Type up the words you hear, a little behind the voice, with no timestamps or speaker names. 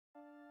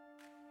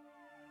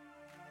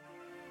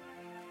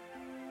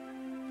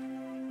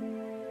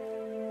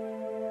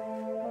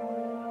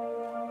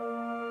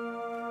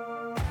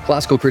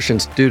Classical Christian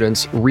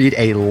students read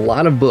a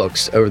lot of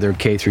books over their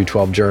K through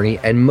 12 journey,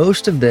 and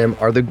most of them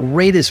are the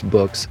greatest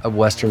books of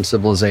Western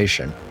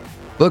civilization.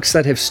 Books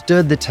that have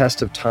stood the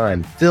test of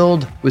time,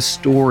 filled with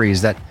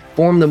stories that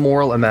form the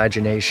moral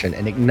imagination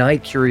and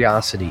ignite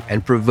curiosity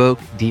and provoke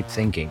deep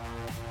thinking.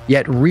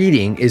 Yet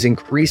reading is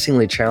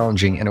increasingly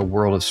challenging in a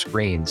world of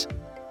screens.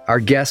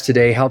 Our guest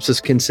today helps us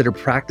consider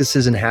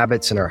practices and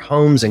habits in our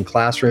homes and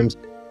classrooms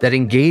that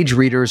engage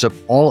readers of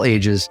all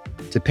ages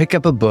to pick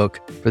up a book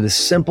for the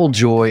simple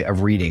joy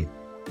of reading.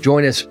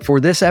 Join us for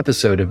this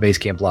episode of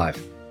Basecamp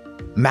Live.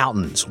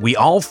 Mountains, we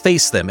all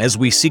face them as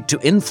we seek to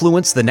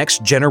influence the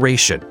next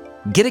generation.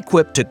 Get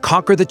equipped to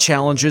conquer the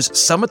challenges,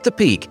 summit the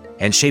peak,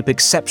 and shape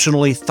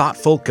exceptionally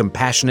thoughtful,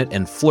 compassionate,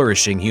 and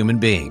flourishing human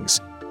beings.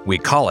 We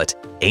call it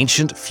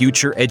Ancient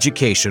Future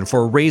Education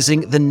for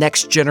raising the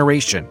next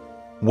generation.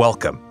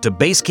 Welcome to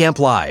Basecamp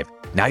Live.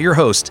 Now your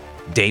host,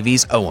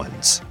 Davies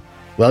Owens.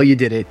 Well, you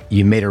did it.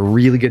 You made a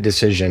really good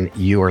decision.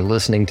 You are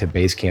listening to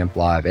Basecamp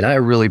Live, and I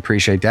really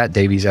appreciate that.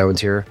 Davies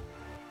Owens here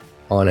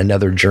on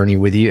another journey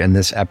with you in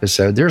this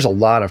episode. There's a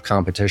lot of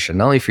competition,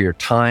 not only for your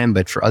time,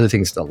 but for other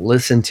things to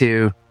listen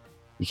to.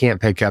 You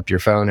can't pick up your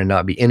phone and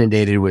not be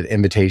inundated with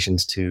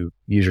invitations to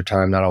use your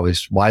time, not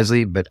always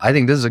wisely, but I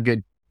think this is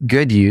a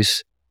good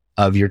use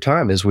of your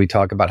time as we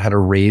talk about how to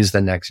raise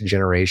the next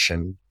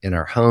generation in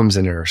our homes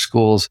and in our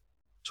schools.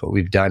 It's what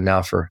we've done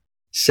now for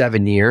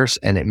 7 years,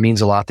 and it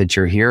means a lot that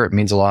you're here. It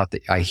means a lot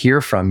that I hear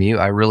from you.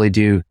 I really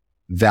do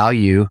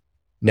value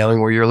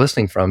knowing where you're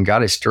listening from.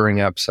 God is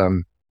stirring up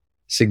some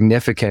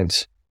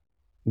significant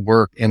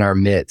work in our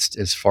midst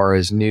as far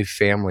as new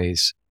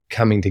families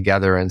coming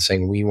together and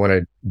saying, we want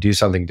to do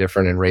something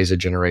different and raise a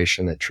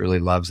generation that truly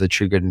loves the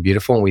true, good, and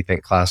beautiful. And we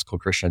think classical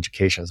Christian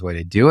education is the way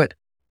to do it.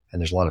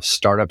 And there's a lot of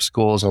startup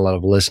schools and a lot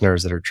of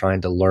listeners that are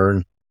trying to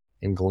learn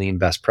and glean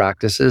best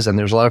practices. And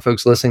there's a lot of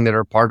folks listening that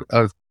are part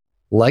of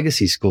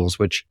legacy schools,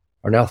 which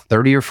are now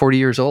 30 or 40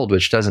 years old,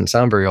 which doesn't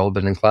sound very old,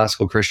 but in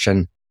classical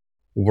Christian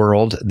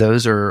world,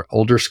 those are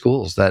older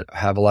schools that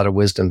have a lot of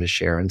wisdom to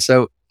share. And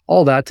so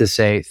all that to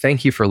say,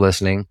 thank you for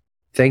listening.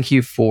 Thank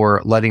you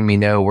for letting me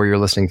know where you're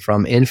listening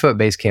from.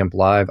 Info@Basecamp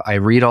Live. I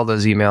read all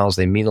those emails.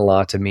 They mean a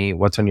lot to me.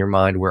 What's on your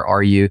mind? Where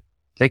are you?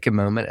 Take a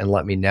moment and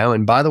let me know.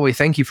 And by the way,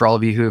 thank you for all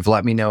of you who have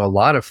let me know a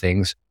lot of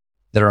things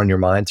that are on your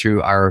mind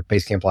through our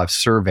Basecamp Live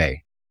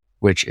survey,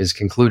 which is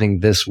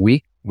concluding this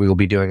week. We will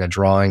be doing a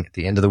drawing at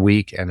the end of the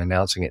week and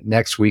announcing it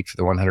next week for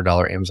the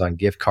 $100 Amazon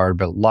gift card,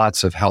 but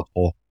lots of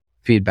helpful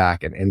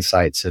feedback and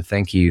insights. So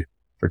thank you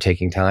for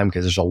taking time,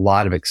 because there's a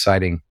lot of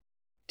exciting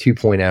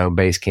 2.0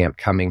 Basecamp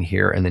coming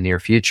here in the near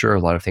future. A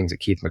lot of things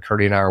that Keith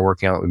McCurdy and I are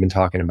working on, we've been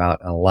talking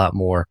about, and a lot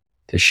more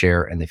to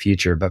share in the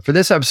future. But for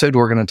this episode,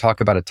 we're going to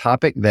talk about a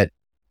topic that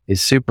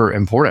is super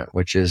important,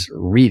 which is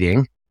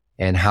reading.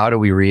 And how do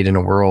we read in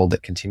a world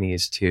that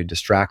continues to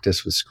distract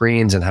us with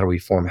screens? And how do we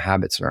form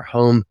habits in our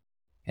home?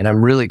 And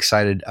I'm really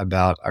excited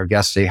about our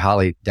guest today,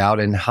 Holly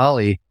Doden.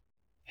 Holly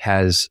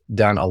has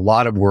done a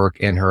lot of work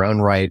in her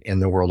own right in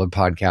the world of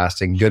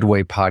podcasting. Good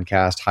Way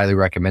Podcast, highly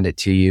recommend it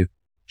to you.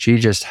 She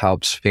just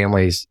helps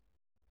families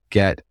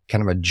get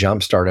kind of a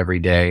jump start every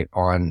day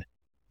on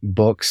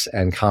books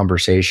and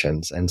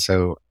conversations. And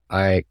so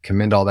I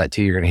commend all that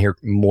to you. You're going to hear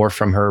more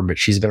from her, but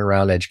she's been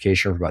around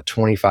education for about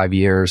 25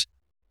 years,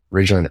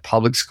 originally in the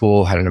public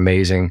school, had an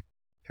amazing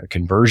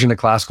conversion to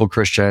classical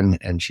Christian,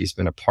 and she's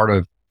been a part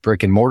of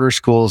brick and mortar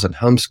schools and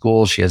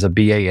homeschool. She has a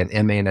BA and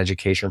MA in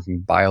education from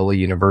Biola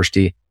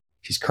University.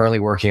 She's currently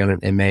working on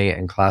an MA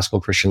in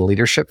classical Christian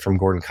leadership from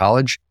Gordon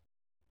College.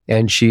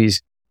 And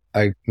she's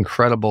an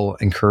incredible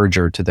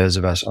encourager to those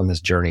of us on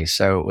this journey.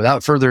 So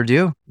without further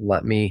ado,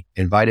 let me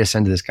invite us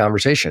into this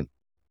conversation.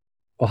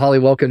 Well, Holly,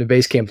 welcome to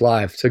Basecamp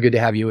Live. So good to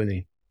have you with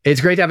me.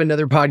 It's great to have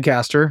another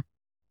podcaster,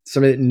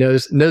 somebody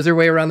that knows their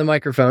way around the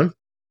microphone.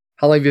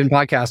 How long have you been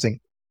podcasting?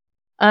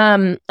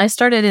 I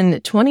started in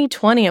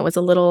 2020. It was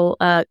a little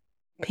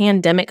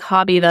pandemic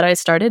hobby that I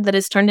started that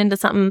has turned into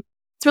something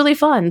that's really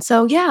fun.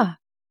 So yeah.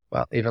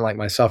 Well, even like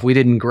myself, we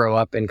didn't grow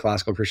up in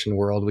classical Christian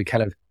world. We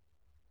kind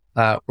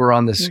of we're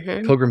on this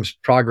pilgrim's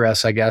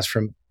progress, I guess,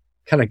 from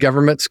kind of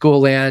government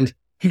school land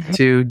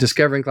to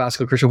discovering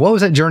classical Christian. What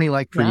was that journey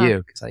like for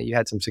you? Because you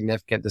had some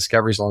significant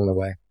discoveries along the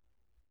way.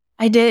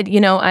 I did.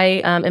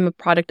 I am a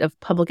product of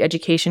public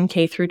education,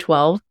 K through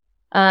 12.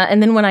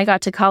 And then when I got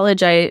to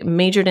college, I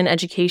majored in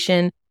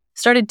education,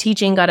 started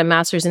teaching, got a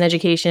master's in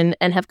education,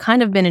 and have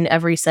kind of been in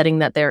every setting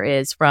that there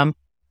is, from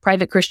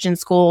private Christian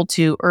school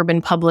to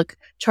urban public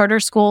charter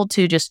school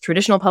to just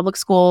traditional public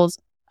schools,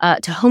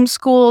 to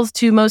homeschools,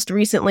 to most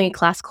recently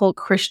classical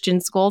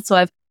Christian schools. So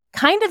I've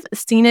kind of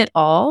seen it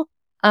all.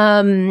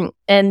 And,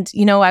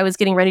 I was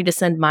getting ready to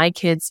send my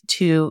kids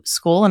to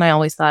school, and I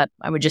always thought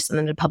I would just send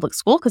them to public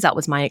school because that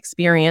was my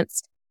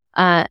experience.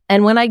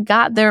 And when I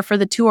got there for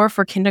the tour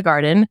for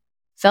kindergarten,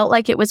 felt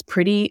like it was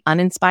pretty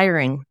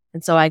uninspiring.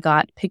 And so I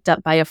got picked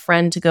up by a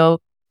friend to go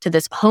to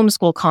this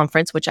homeschool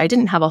conference, which I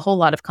didn't have a whole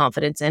lot of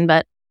confidence in,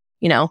 but,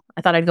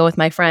 I thought I'd go with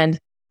my friend.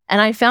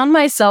 And I found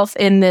myself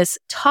in this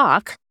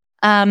talk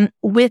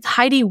with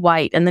Heidi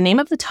White. And the name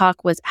of the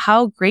talk was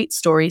How Great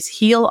Stories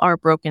Heal Our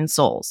Broken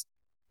Souls.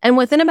 And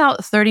within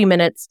about 30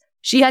 minutes,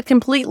 she had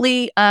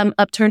completely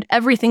upturned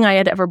everything I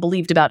had ever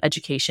believed about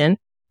education,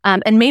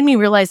 and made me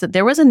realize that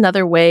there was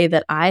another way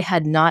that I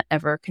had not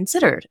ever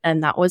considered,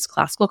 and that was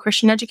classical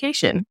Christian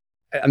education.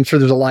 I'm sure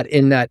there's a lot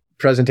in that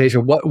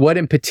presentation. What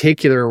in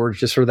particular were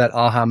just sort of that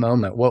aha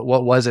moment? What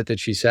was it that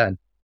she said?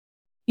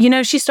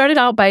 She started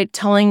out by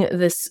telling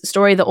this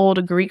story, the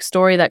old Greek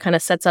story that kind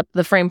of sets up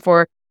the frame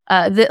for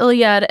the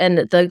Iliad and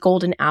the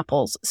golden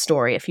apples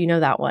story, if you know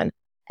that one.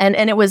 And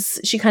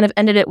she kind of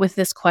ended it with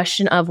this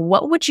question of,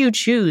 what would you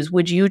choose?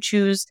 Would you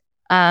choose,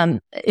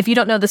 if you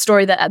don't know the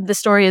story, that the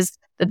story is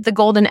that the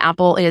golden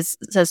apple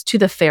says to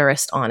the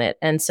fairest on it.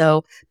 And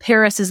so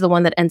Paris is the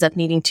one that ends up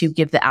needing to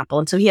give the apple.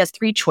 And so he has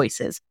three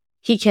choices.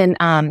 He can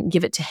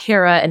give it to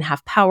Hera and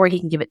have power. He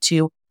can give it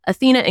to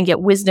Athena and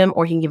get wisdom,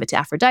 or he can give it to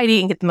Aphrodite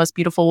and get the most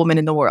beautiful woman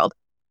in the world.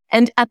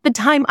 And at the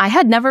time, I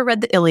had never read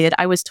the Iliad.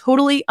 I was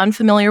totally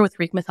unfamiliar with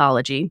Greek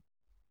mythology.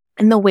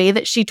 And the way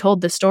that she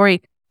told the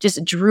story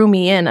just drew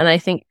me in, and I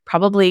think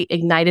probably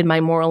ignited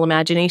my moral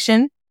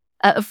imagination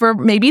for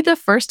maybe the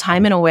first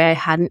time in a way I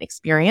hadn't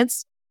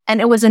experienced. And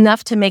it was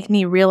enough to make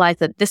me realize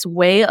that this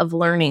way of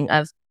learning,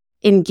 of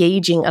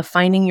engaging, of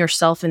finding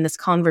yourself in this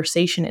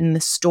conversation, in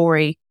this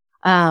story,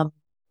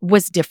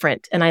 was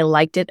different. And I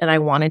liked it, and I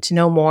wanted to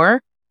know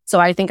more. So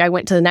I think I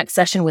went to the next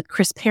session with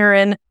Chris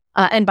Perrin.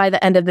 And by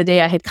the end of the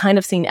day, I had kind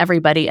of seen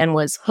everybody and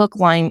was hook,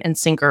 line, and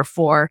sinker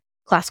for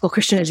classical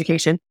Christian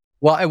education.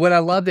 Well, what I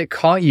loved that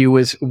caught you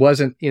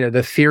wasn't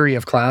the theory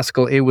of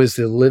classical. It was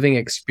the living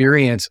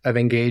experience of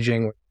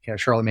engaging.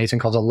 Charlotte Mason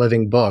calls a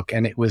living book,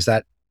 and it was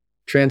that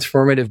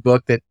transformative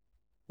book that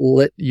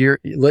lit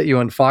you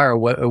on fire,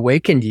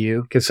 awakened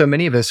you. Because so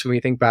many of us, when we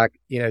think back,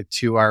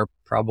 to our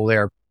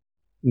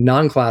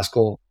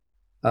non-classical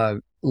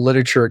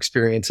literature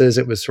experiences,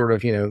 it was sort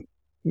of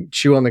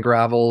chew on the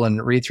gravel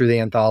and read through the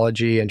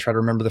anthology and try to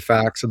remember the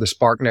facts or the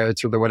spark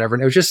notes or the whatever.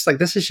 And it was just like,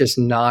 this is just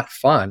not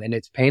fun, and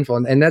it's painful.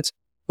 And that's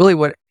really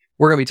what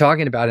we're going to be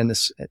talking about in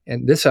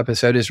this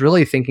episode, is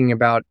really thinking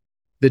about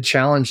the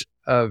challenge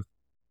of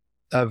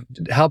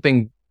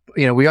helping.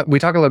 We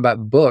talk a lot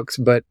about books,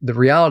 but the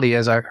reality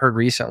is, I heard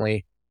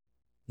recently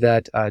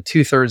that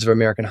 2/3 of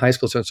American high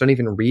school students don't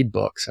even read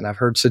books. And I've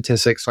heard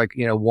statistics like,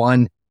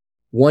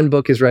 one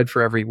book is read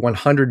for every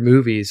 100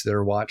 movies that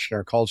are watched in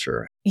our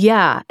culture.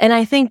 Yeah. And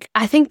I think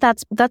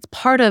that's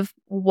part of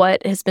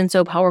what has been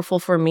so powerful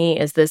for me,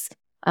 is this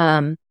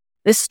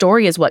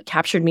story is what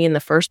captured me in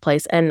the first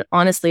place. And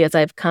honestly, as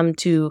I've come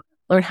to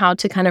learn how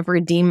to kind of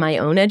redeem my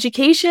own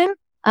education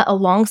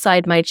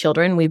alongside my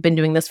children, we've been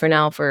doing this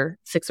for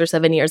 6 or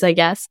 7 years, I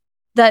guess,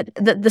 that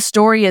the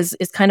story is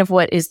kind of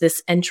what is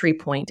this entry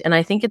point. And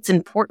I think it's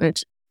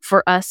important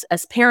for us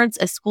as parents,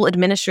 as school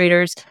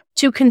administrators,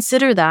 to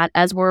consider that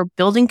as we're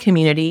building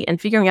community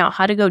and figuring out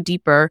how to go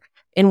deeper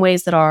in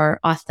ways that are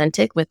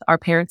authentic with our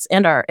parents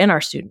and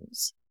our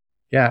students.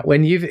 Yeah,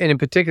 and in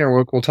particular,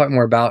 we'll talk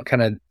more about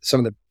kind of some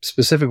of the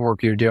specific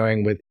work you're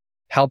doing with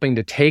helping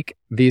to take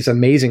these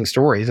amazing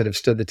stories that have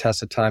stood the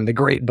test of time, the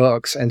great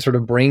books, and sort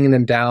of bringing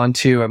them down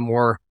to a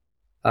more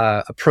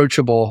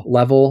approachable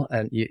level.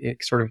 And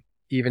sort of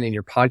even in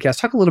your podcast,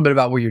 talk a little bit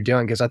about what you're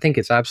doing, because I think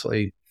it's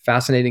absolutely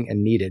fascinating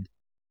and needed.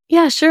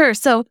 Yeah, sure.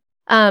 So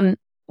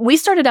we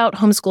started out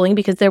homeschooling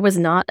because there was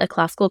not a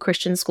classical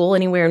Christian school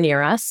anywhere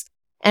near us.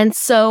 And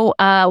so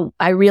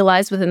I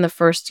realized within the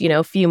first,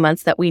 few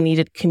months that we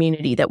needed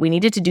community, that we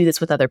needed to do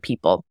this with other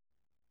people.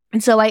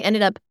 And so I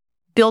ended up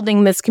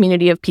building this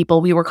community of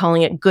people. We were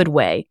calling it Good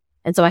Way.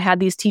 And so I had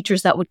these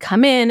teachers that would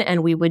come in,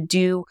 and we would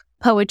do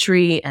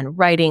poetry and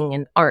writing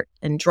and art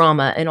and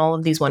drama and all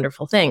of these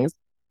wonderful things.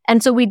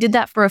 And so we did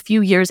that for a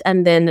few years,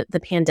 and then the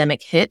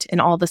pandemic hit, and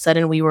all of a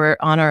sudden we were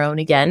on our own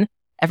again.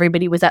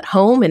 Everybody was at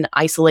home and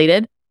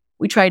isolated.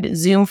 We tried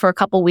Zoom for a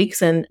couple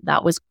weeks, and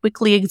that was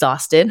quickly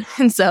exhausted.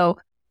 And so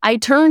I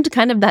turned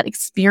kind of that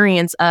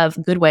experience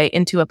of Good Way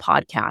into a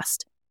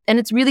podcast. And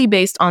it's really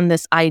based on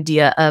this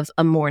idea of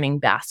a morning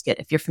basket.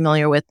 If you're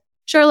familiar with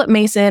Charlotte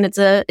Mason, it's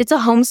a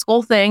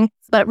homeschool thing,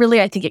 but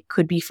really I think it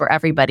could be for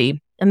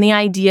everybody. And the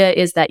idea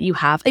is that you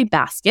have a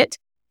basket,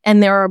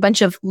 and there are a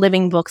bunch of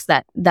living books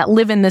that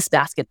live in this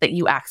basket that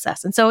you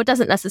access. And so it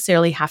doesn't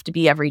necessarily have to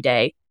be every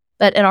day,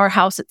 but at our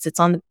house, it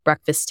sits on the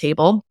breakfast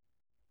table,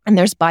 and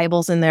there's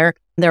Bibles in there.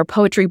 There are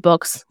poetry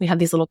books. We have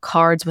these little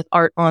cards with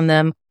art on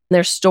them.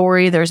 There's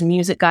story, there's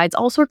music guides,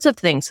 all sorts of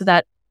things, so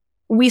that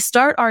we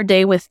start our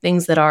day with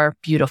things that are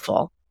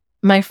beautiful.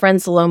 My friend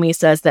Salome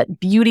says that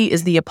beauty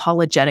is the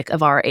apologetic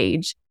of our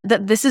age,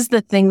 that this is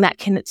the thing that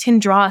can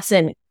draw us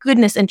in.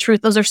 Goodness and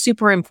truth, those are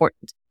super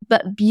important.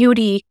 But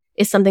beauty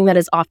is something that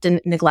is often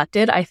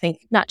neglected, I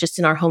think, not just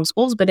in our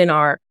homeschools, but in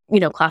our,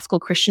 classical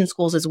Christian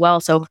schools as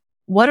well. So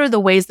what are the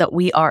ways that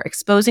we are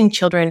exposing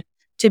children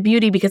to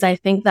beauty? Because I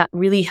think that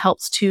really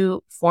helps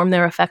to form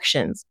their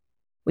affections.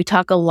 We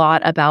talk a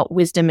lot about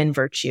wisdom and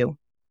virtue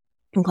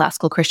in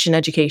classical Christian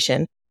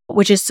education,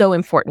 which is so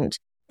important.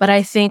 But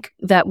I think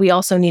that we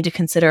also need to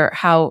consider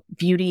how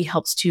beauty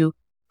helps to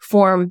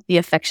form the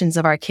affections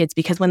of our kids,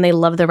 because when they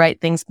love the right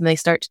things, then they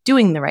start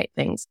doing the right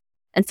things.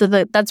 And so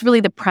that's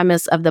really the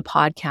premise of the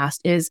podcast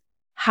is,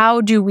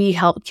 how do we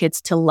help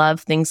kids to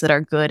love things that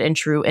are good and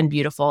true and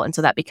beautiful? And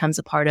so that becomes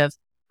a part of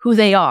who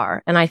they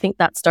are. And I think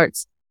that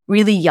starts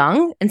really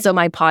young. And so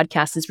my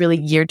podcast is really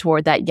geared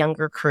toward that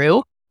younger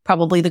crew,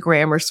 probably the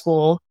grammar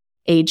school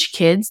age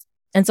kids.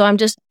 And so I'm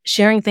just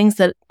sharing things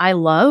that I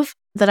love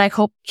that I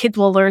hope kids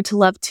will learn to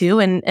love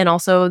too, and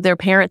also their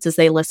parents as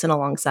they listen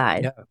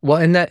alongside. Yeah.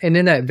 Well, in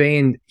that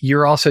vein,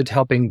 you're also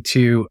helping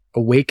to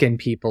awaken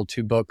people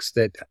to books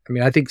that, I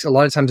mean, I think a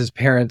lot of times as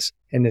parents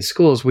in the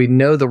schools, we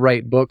know the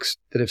right books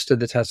that have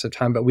stood the test of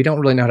time, but we don't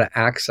really know how to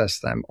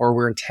access them, or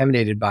we're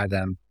intimidated by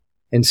them.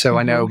 And so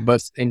I know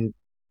both in,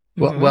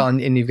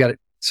 and you've got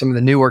some of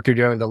the new work you're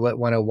doing with the Lit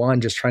 101,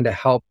 just trying to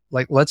help,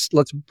 like, let's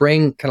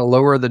bring, kind of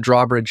lower the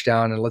drawbridge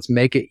down, and let's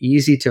make it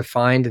easy to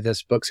find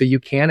this book so you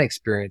can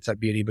experience that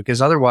beauty,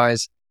 because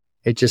otherwise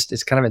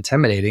it's kind of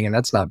intimidating, and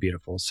that's not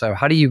beautiful. So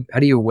how do you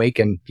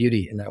awaken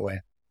beauty in that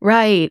way?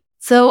 Right.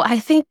 So I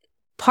think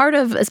part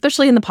of,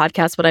 especially in the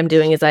podcast, what I'm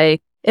doing is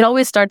it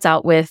always starts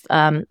out with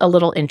a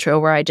little intro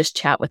where I just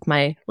chat with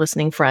my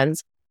listening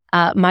friends.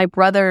 My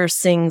brother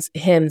sings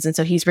hymns, and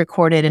so he's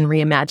recorded and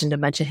reimagined a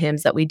bunch of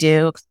hymns that we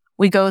do.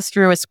 We go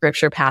through a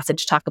scripture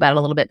passage, talk about it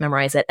a little bit,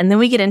 memorize it, and then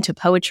we get into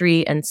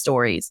poetry and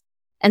stories.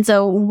 And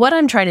so what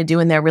I'm trying to do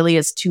in there really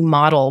is to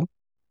model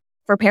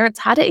for parents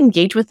how to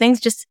engage with things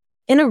just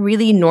in a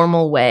really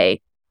normal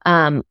way.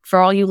 For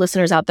all you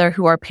listeners out there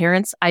who are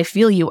parents, I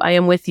feel you, I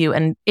am with you.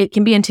 And it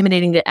can be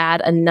intimidating to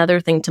add another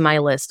thing to my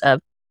list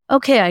of,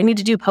 okay, I need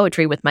to do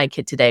poetry with my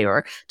kid today,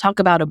 or talk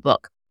about a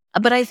book.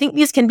 But I think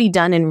these can be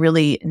done in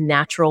really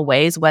natural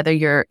ways, whether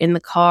you're in the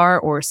car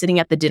or sitting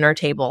at the dinner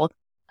table.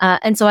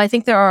 And so I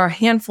think there are a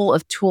handful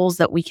of tools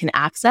that we can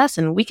access,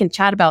 and we can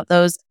chat about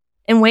those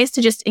in ways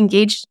to just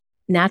engage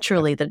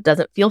naturally, that it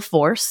doesn't feel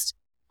forced.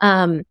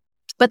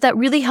 But that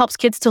really helps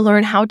kids to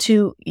learn how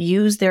to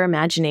use their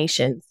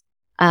imaginations,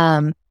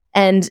 and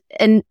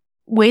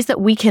ways that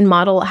we can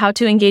model how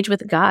to engage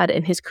with God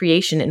and his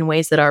creation in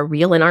ways that are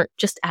real and aren't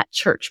just at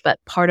church, but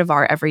part of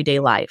our everyday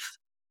life.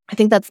 I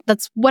think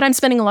that's what I'm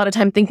spending a lot of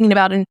time thinking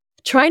about and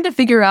trying to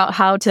figure out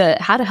how to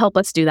help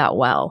us do that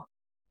well.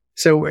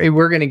 So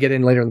we're going to get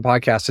in later in the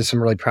podcast to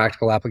some really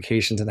practical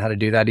applications and how to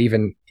do that,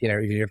 even,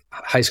 if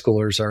high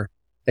schoolers or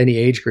any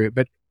age group.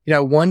 But, I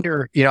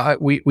wonder,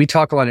 we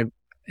talk a lot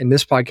in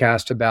this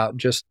podcast about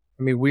just,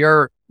 we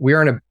are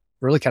in a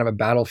really kind of a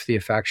battle for the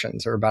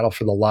affections, or a battle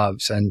for the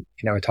loves. And,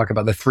 I talk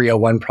about the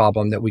 301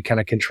 problem that we kind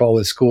of control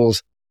as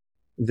schools,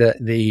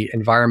 the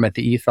environment,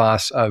 the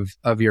ethos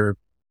of your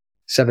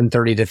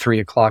 7:30 to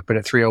 3:00, but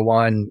at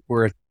 3:01,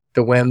 we're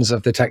the whims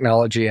of the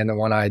technology and the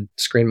one-eyed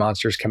screen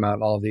monsters come out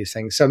and all of these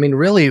things. So,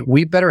 really,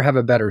 we better have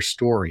a better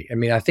story.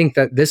 I think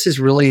that this is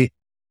really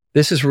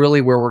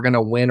where we're going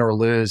to win or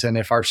lose. And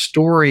if our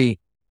story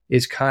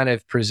is kind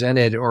of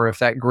presented, or if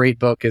that great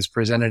book is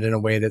presented in a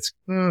way that's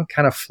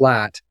kind of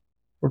flat,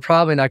 we're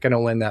probably not going to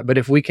win that. But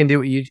if we can do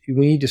what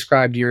you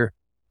described,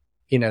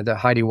 the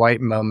Heidi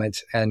White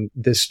moment, and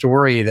this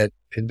story that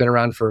had been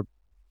around for,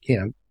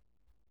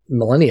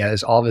 millennia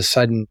is all of a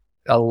sudden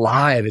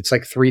alive. It's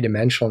like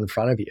 3-dimensional in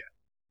front of you.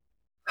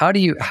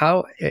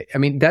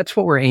 That's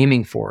what we're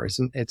aiming for.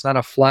 It's not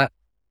a flat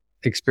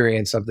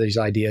experience of these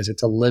ideas.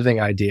 It's a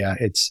living idea.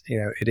 It's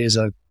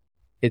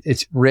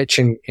rich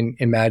in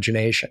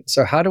imagination.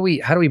 So how do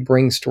we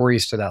bring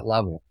stories to that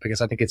level? Because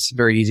I think it's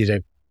very easy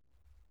to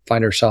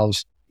find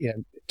ourselves,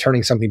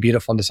 turning something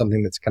beautiful into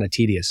something that's kind of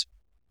tedious.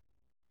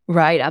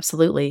 Right.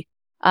 Absolutely.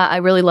 I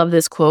really love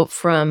this quote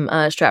from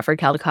Stratford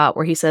Caldecott,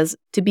 where he says,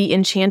 "To be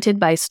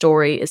enchanted by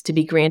story is to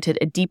be granted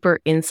a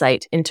deeper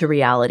insight into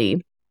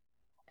reality."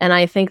 And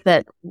I think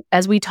that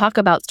as we talk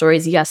about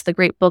stories, yes, the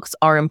great books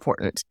are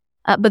important.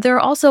 But there are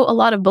also a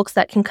lot of books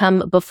that can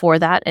come before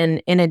that,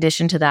 and in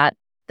addition to that,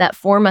 that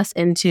form us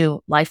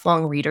into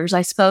lifelong readers,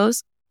 I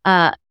suppose,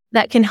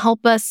 that can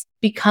help us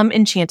become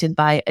enchanted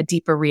by a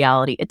deeper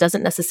reality. It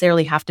doesn't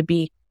necessarily have to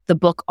be the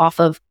book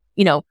off of,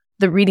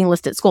 the reading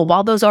list at school.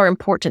 While those are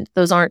important,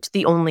 those aren't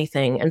the only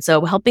thing. And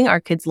so helping our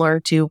kids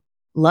learn to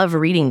love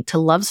reading, to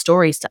love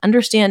stories, to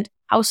understand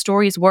how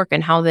stories work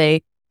and how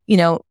they,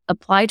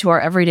 apply to our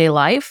everyday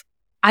life.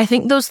 I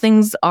think those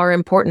things are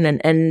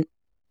important. And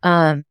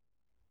as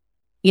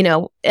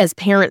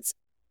parents,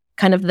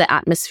 kind of the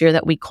atmosphere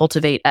that we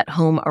cultivate at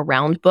home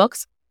around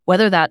books,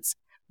 whether that's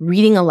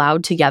reading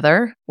aloud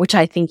together, which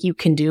I think you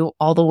can do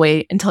all the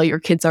way until your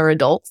kids are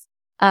adults,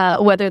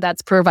 whether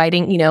that's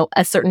providing,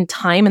 a certain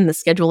time in the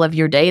schedule of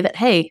your day that,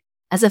 hey,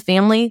 as a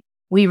family,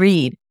 we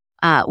read,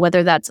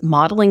 whether that's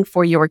modeling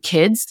for your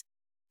kids.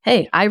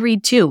 Hey, I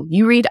read too.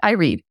 You read, I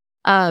read.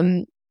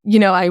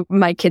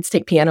 My kids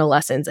take piano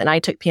lessons, and I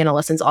took piano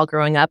lessons all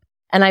growing up.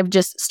 And I've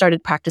just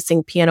started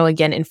practicing piano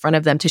again in front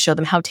of them to show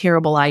them how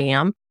terrible I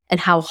am and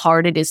how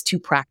hard it is to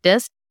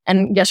practice.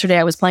 And yesterday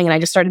I was playing and I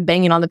just started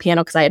banging on the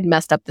piano because I had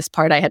messed up this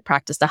part I had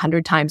practiced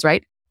 100 times,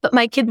 right? But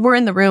my kids were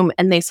in the room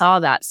and they saw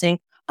that, saying,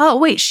 oh,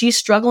 wait, she's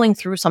struggling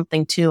through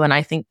something too. And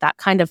I think that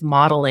kind of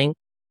modeling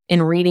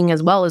in reading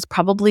as well is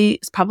probably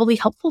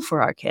helpful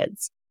for our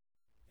kids.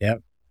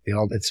 Yep.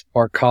 It's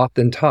more caught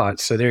than taught.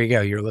 So there you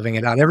go. You're living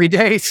it out every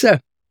day. So,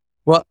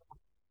 well,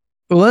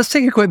 let's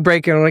take a quick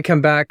break and I want to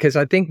come back because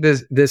I think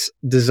this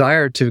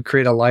desire to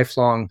create a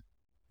lifelong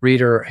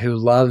reader who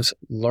loves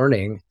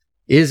learning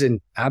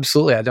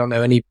absolutely, I don't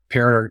know any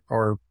parent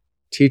or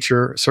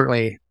teacher,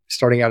 certainly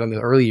starting out in the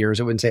early years,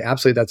 it wouldn't say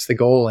absolutely that's the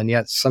goal. And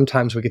yet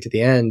sometimes we get to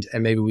the end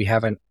and maybe we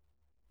have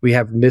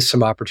missed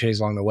some opportunities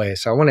along the way.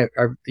 So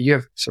you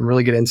have some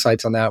really good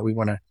insights on that. We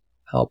want to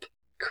help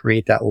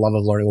create that love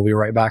of learning. We'll be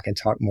right back and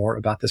talk more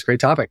about this great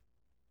topic.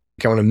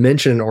 I want to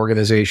mention an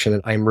organization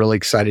that I'm really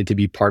excited to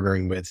be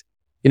partnering with.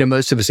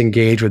 Most of us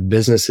engage with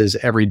businesses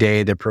every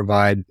day that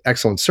provide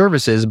excellent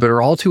services, but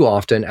are all too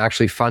often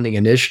actually funding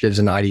initiatives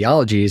and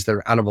ideologies that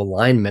are out of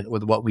alignment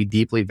with what we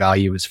deeply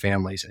value as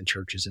families and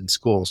churches and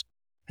schools.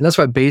 And that's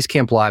why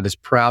Basecamp Live is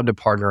proud to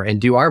partner and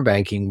do our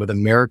banking with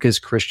America's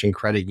Christian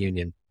Credit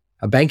Union,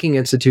 a banking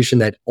institution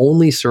that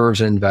only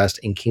serves and invests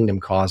in kingdom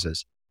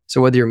causes.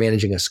 So whether you're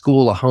managing a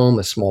school, a home,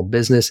 a small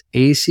business,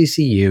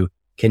 ACCU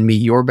can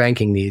meet your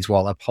banking needs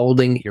while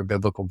upholding your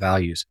biblical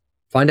values.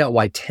 Find out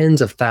why tens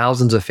of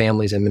thousands of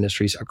families and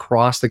ministries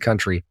across the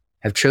country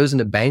have chosen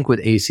to bank with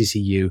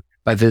ACCU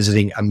by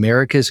visiting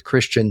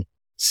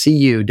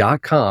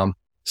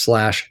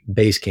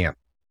americaschristiancu.com/Basecamp.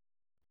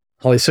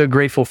 Holly, so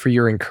grateful for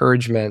your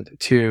encouragement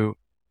to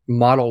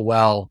model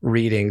well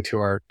reading to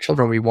our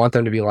children. We want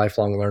them to be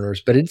lifelong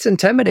learners, but it's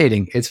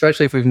intimidating,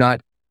 especially if we've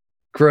not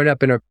grown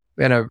up in a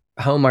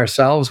home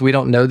ourselves. We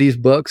don't know these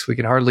books. We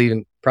can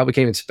probably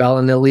can't even spell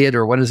an Iliad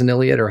or what is an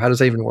Iliad or how does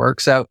that even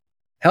work? So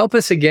help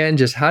us again,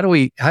 just how do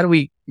we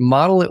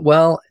model it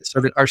well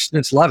so that our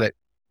students love it?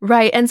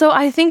 Right. And so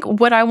I think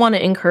what I want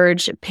to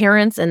encourage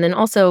parents, and then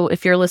also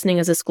if you're listening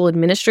as a school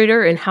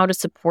administrator and how to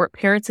support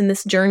parents in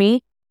this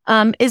journey,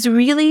 is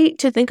really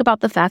to think about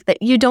the fact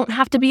that you don't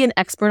have to be an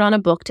expert on a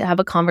book to have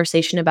a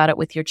conversation about it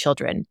with your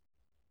children.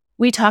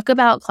 We talk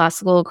about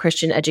classical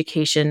Christian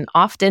education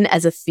often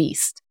as a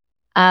feast.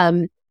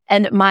 And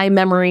my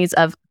memories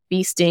of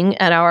feasting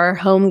at our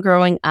home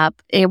growing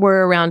up,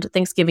 were around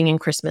Thanksgiving and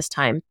Christmas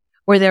time,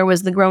 where there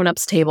was the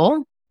grown-ups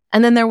table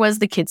and then there was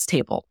the kids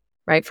table,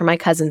 right, for my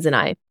cousins and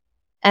I.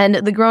 And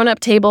the grown-up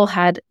table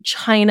had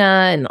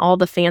china and all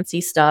the fancy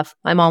stuff.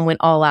 My mom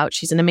went all out.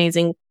 She's an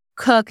amazing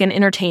cook and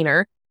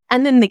entertainer.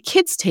 And then the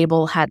kids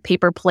table had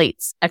paper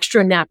plates,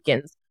 extra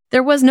napkins.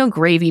 There was no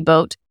gravy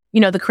boat.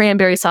 The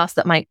cranberry sauce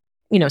that might,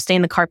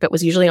 stain the carpet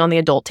was usually on the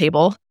adult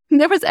table.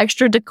 There was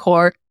extra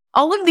decor,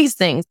 all of these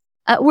things,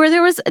 where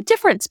there was a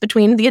difference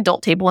between the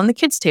adult table and the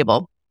kids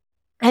table.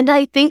 And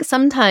I think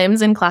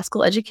sometimes in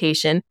classical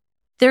education,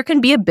 there can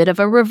be a bit of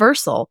a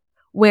reversal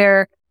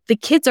where the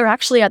kids are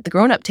actually at the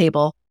grown-up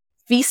table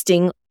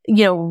feasting,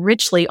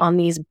 richly on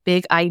these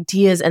big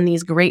ideas and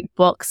these great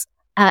books.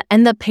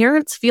 And the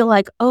parents feel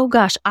like, oh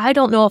gosh, I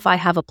don't know if I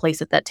have a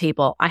place at that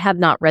table. I have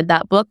not read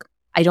that book.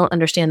 I don't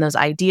understand those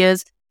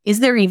ideas. Is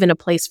there even a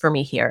place for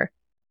me here?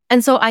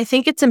 And so I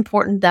think it's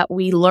important that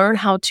we learn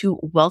how to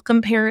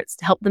welcome parents,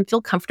 to help them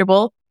feel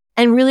comfortable,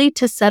 and really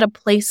to set a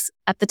place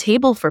at the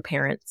table for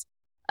parents.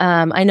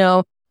 I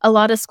know a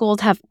lot of schools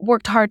have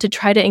worked hard to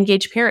try to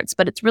engage parents,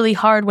 but it's really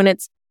hard when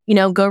it's,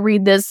 go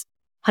read this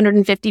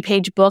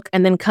 150-page book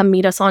and then come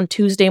meet us on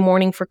Tuesday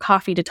morning for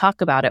coffee to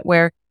talk about it,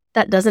 where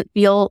that doesn't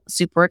feel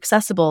super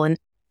accessible. And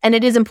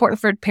it is important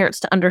for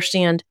parents to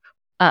understand,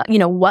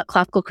 what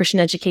classical Christian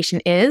education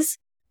is.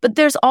 But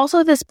there's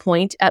also this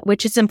point at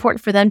which it's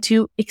important for them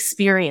to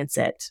experience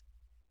it.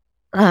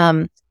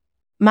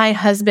 My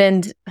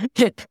husband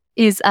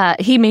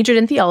he majored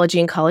in theology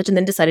in college and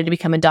then decided to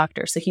become a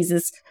doctor. So he's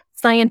this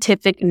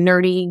scientific,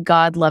 nerdy,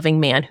 God-loving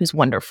man who's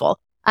wonderful.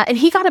 And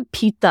he got a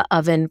pizza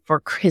oven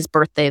for his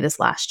birthday this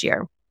last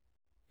year.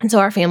 And so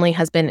our family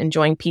has been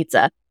enjoying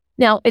pizza.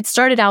 Now, it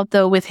started out,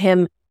 though, with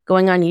him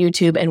going on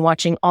YouTube and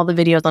watching all the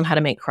videos on how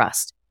to make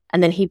crust.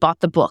 And then he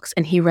bought the books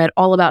and he read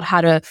all about how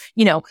to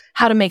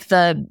make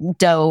the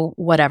dough,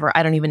 whatever.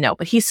 I don't even know.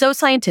 But he's so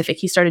scientific.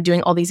 He started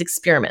doing all these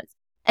experiments.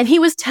 And he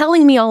was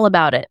telling me all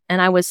about it.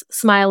 And I was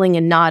smiling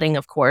and nodding,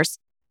 of course.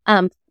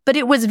 But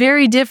it was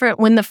very different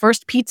when the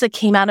first pizza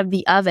came out of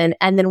the oven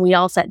and then we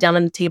all sat down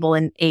on the table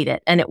and ate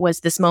it. And it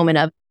was this moment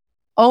of,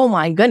 oh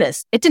my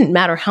goodness, it didn't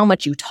matter how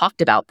much you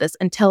talked about this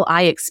until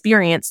I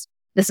experienced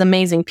this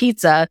amazing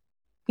pizza.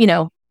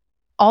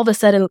 All of a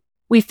sudden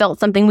we felt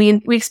something,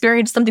 we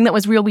experienced something that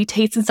was real. We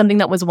tasted something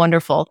that was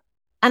wonderful.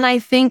 And I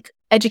think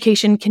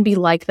education can be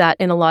like that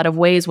in a lot of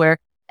ways where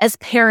as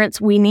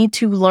parents, we need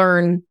to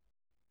learn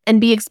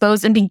and be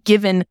exposed and be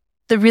given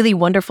the really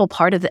wonderful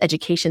part of the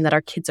education that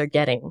our kids are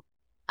getting.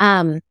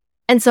 And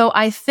so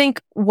I think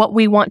what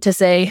we want to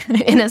say,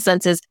 in a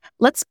sense, is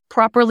let's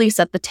properly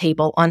set the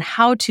table on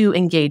how to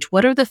engage.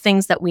 What are the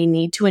things that we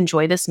need to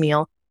enjoy this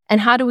meal? And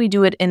how do we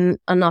do it in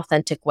an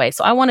authentic way?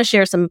 So I want to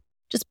share some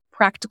just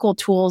practical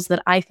tools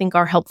that I think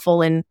are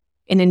helpful in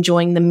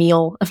enjoying the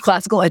meal of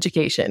classical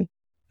education.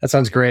 That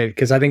sounds great,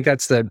 because I think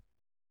that's the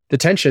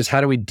tension is,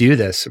 how do we do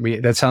this?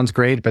 That sounds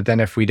great, but then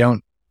if we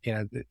don't,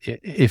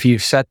 if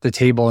you've set the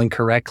table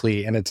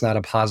incorrectly and it's not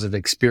a positive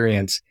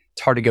experience,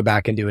 it's hard to go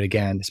back and do it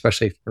again,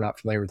 especially if we're not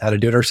familiar with how to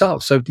do it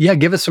ourselves. So yeah,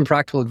 give us some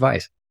practical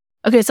advice.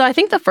 Okay, so I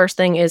think the first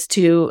thing is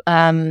to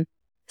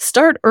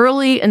start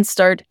early and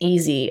start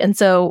easy. And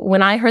so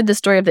when I heard the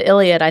story of the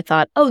Iliad, I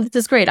thought, oh, this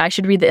is great. I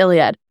should read the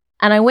Iliad.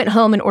 And I went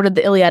home and ordered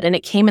the Iliad, and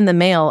it came in the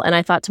mail. And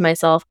I thought to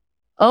myself,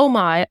 oh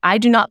my, I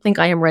do not think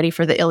I am ready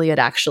for the Iliad,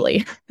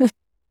 actually.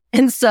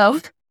 And so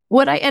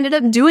what I ended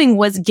up doing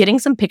was getting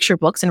some picture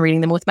books and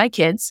reading them with my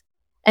kids.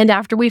 And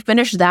after we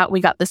finished that, we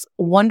got this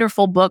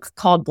wonderful book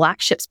called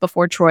Black Ships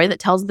Before Troy that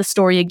tells the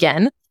story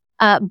again,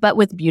 but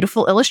with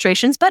beautiful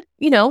illustrations. But,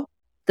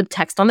 the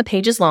text on the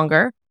page is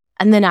longer.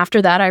 And then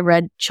after that, I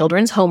read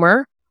Children's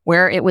Homer,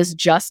 where it was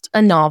just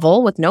a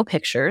novel with no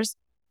pictures.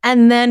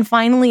 And then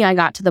finally, I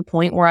got to the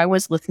point where I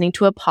was listening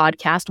to a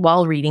podcast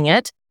while reading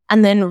it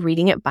and then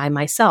reading it by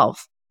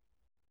myself.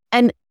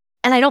 And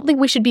I don't think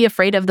we should be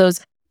afraid of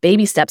those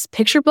baby steps.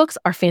 Picture books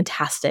are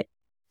fantastic.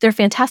 They're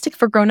fantastic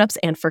for grownups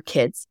and for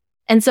kids.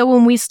 And so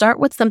when we start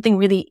with something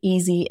really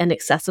easy and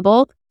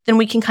accessible, then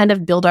we can kind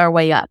of build our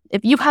way up.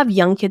 If you have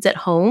young kids at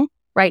home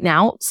right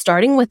now,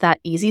 starting with that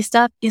easy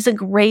stuff is a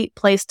great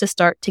place to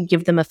start to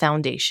give them a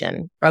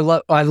foundation. I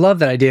love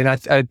that idea. And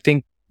I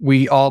think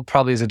we all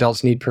probably as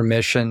adults need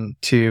permission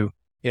to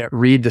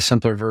read the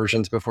simpler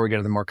versions before we get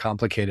to the more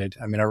complicated.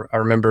 I mean, I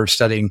remember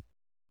studying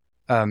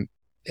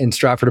in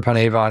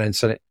Stratford-upon-Avon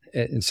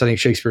and studying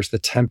Shakespeare's The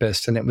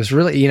Tempest. And it was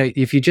really,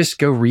 if you just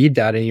go read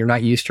that and you're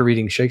not used to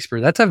reading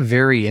Shakespeare, that's a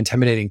very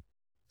intimidating.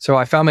 So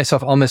I found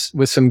myself almost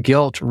with some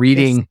guilt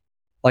reading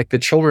like the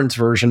children's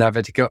version of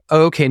it to go,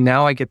 oh, okay,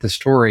 now I get the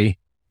story.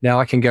 Now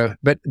I can go,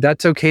 but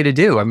that's okay to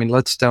do. I mean,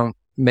 don't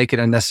make it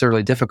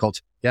unnecessarily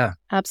difficult. Yeah.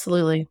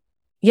 Absolutely.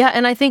 Yeah.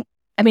 And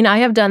I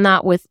have done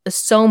that with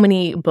so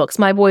many books.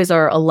 My boys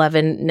are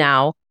 11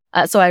 now.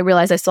 So I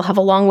realize I still have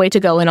a long way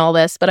to go in all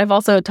this, but I've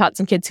also taught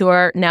some kids who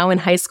are now in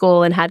high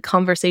school and had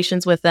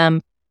conversations with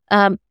them.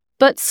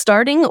 But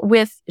starting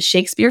with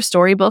Shakespeare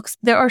storybooks,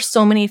 there are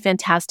so many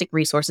fantastic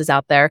resources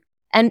out there.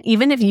 And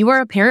even if you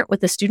are a parent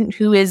with a student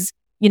who is,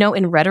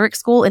 in rhetoric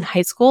school, in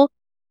high school,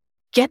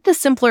 get the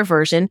simpler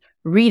version,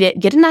 read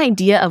it, get an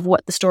idea of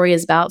what the story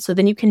is about. So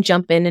then you can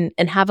jump in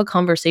and have a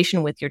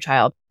conversation with your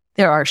child.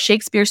 There are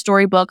Shakespeare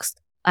storybooks,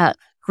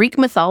 Greek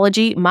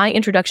mythology. My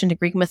introduction to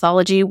Greek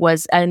mythology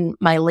was in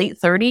my late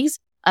 30s,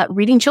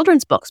 reading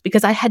children's books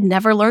because I had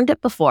never learned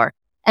it before.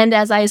 And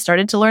as I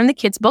started to learn the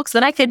kids' books,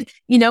 then I could,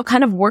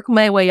 kind of work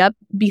my way up,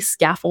 be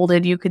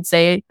scaffolded, you could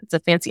say. It's a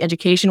fancy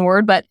education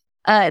word, but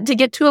to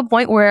get to a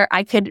point where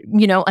I could,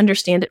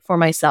 understand it for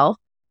myself.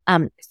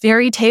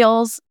 Fairy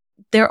tales.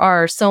 There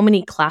are so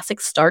many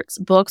classic starts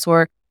books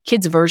or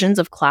kids' versions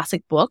of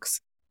classic books.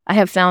 I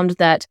have found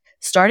that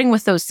starting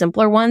with those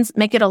simpler ones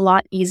make it a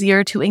lot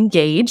easier to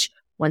engage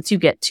once you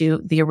get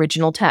to the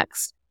original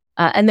text.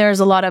 And there's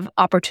a lot of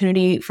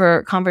opportunity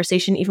for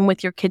conversation even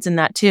with your kids in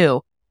that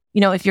too.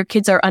 If your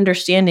kids are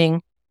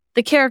understanding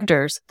the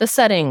characters, the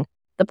setting,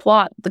 the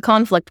plot, the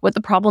conflict, what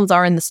the problems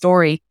are in the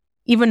story,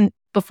 even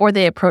before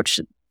they approach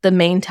the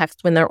main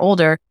text when they're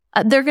older,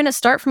 they're going to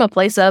start from a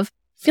place of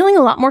feeling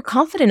a lot more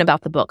confident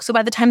about the book. So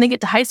by the time they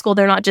get to high school,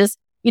 they're not just,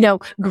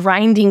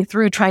 grinding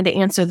through trying to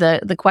answer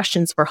the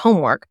questions for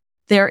homework.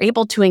 They're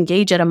able to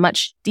engage at a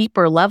much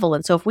deeper level.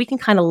 And so if we can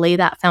kind of lay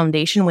that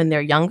foundation when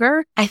they're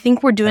younger, I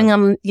think we're doing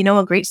them,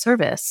 a great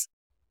service.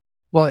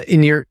 Well,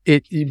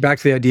 back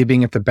to the idea of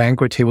being at the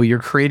banquet table, you're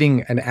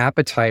creating an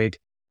appetite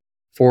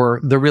for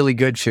the really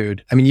good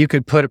food. I mean, you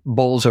could put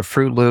bowls of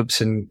Fruit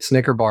Loops and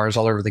Snicker bars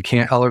all over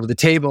the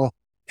table.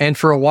 And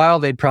for a while,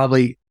 they'd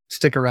probably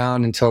stick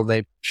around until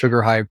they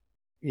sugar high,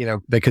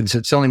 they couldn't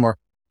sit still anymore.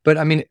 But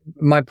I mean,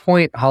 my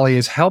point, Holly,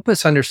 is help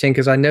us understand,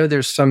 because I know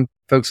there's some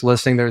folks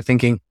listening that are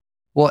thinking,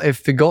 well,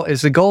 if the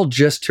goal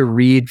just to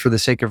read for the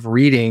sake of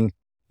reading,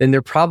 then there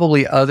are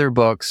probably other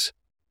books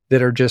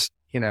that are just,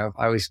 I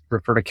always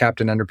refer to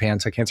Captain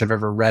Underpants. I can't say I've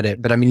ever read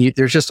it, but I mean,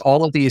 there's just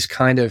all of these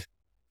kind of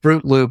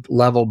Fruit Loop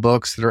level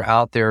books that are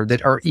out there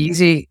that are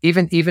easy,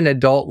 even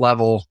adult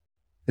level.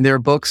 And there are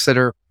books that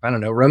are,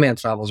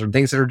 romance novels or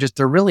things that are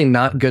they're really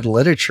not good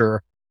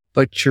literature,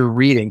 but you're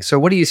reading. So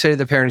what do you say to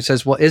the parent who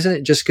says, well, isn't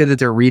it just good that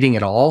they're reading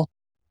it all?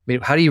 I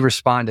mean, how do you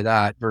respond to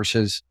that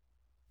versus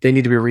they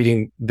need to be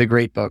reading the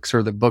great books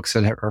or the books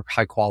that are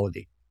high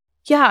quality?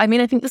 Yeah, I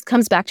mean, I think this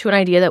comes back to an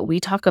idea that we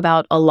talk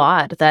about a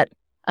lot, that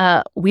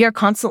we are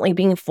constantly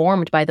being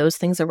formed by those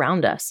things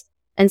around us.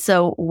 And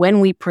so when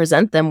we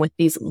present them with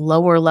these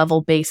lower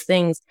level base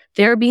things,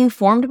 they're being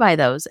formed by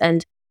those.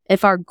 And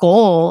if our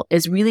goal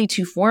is really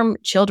to form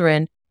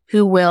children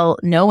who will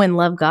know and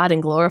love God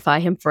and glorify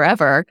Him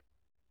forever,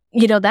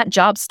 that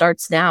job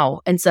starts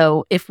now. And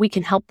so if we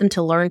can help them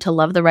to learn to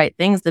love the right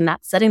things, then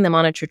that's setting them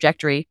on a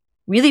trajectory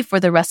really for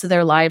the rest of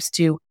their lives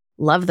to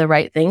love the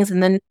right things.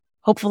 And then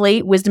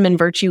hopefully wisdom and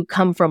virtue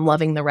come from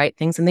loving the right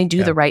things and they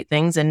do the right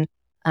things. And,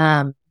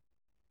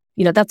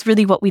 that's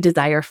really what we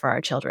desire for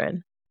our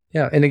children.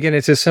 Yeah. And again,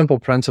 it's a simple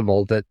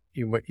principle that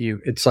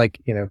it's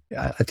like,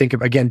 I think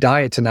again,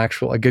 diet's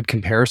a good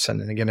comparison.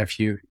 And again, if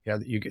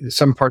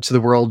some parts of the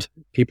world,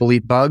 people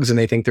eat bugs and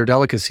they think they're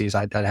delicacies.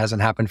 That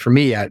hasn't happened for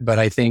me yet. But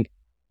I think,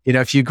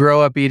 if you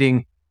grow up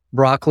eating,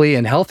 broccoli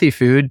and healthy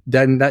food,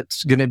 then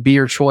that's going to be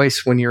your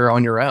choice when you're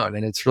on your own.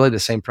 And it's really the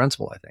same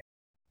principle, I think.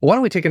 Why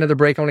don't we take another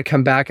break? I want to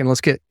come back and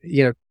let's get,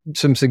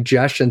 some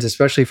suggestions,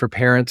 especially for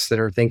parents that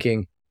are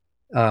thinking,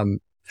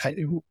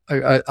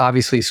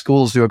 obviously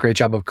schools do a great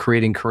job of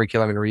creating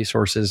curriculum and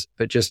resources,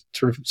 but just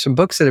sort of some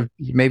books that have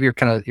maybe are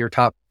kind of your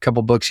top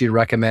couple books you'd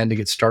recommend to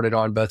get started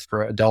on, both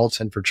for adults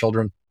and for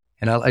children.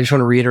 And I just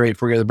want to reiterate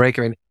before we go to the break.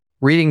 I mean,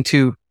 reading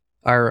to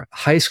our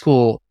high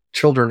school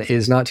children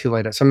is not too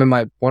late. Some of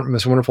my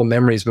most wonderful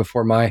memories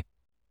before my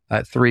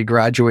three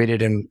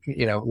graduated and,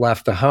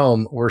 left the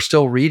home, we're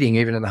still reading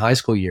even in the high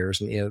school years,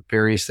 and,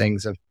 various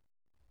things of,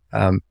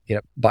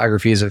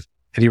 biographies of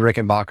Eddie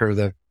Rickenbacker,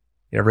 the,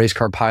 race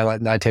car pilot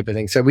and that type of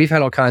thing. So we've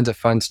had all kinds of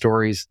fun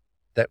stories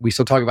that we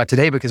still talk about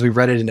today because we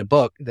read it in a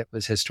book that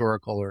was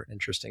historical or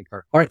interesting.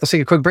 All right, let's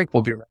take a quick break.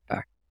 We'll be right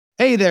back.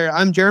 Hey there,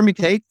 I'm Jeremy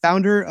Tate,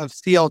 founder of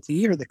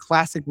CLT, or the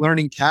Classic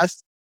Learning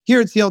Test.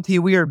 Here at CLT,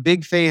 we are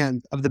big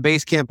fans of the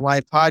Basecamp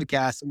Live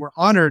podcast, and we're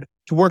honored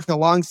to work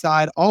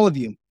alongside all of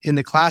you in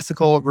the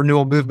classical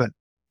renewal movement.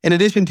 In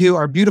addition to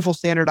our beautiful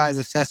standardized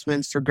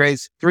assessments for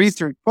grades 3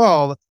 through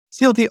 12,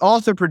 CLT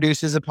also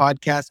produces a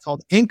podcast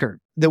called Anchored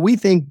that we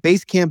think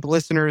Basecamp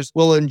listeners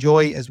will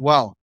enjoy as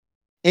well.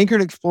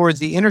 Anchored explores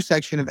the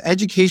intersection of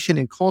education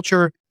and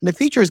culture, and it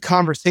features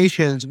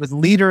conversations with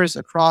leaders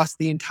across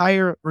the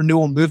entire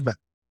renewal movement,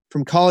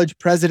 from college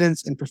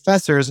presidents and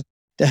professors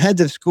to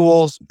heads of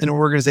schools and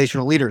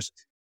organizational leaders.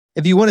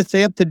 If you want to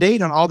stay up to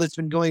date on all that's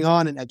been going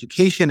on in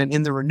education and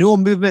in the renewal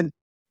movement,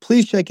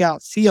 please check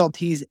out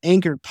CLT's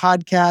Anchored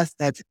podcast.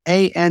 That's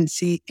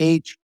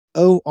ANCHORED.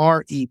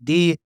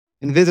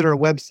 And visit our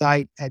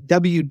website at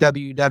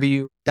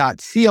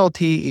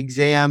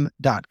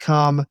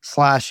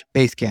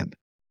www.cltexam.com/basecamp.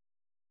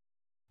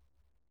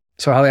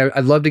 So Holly,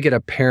 I'd love to get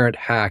a parent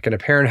hack. And a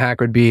parent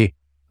hack would be,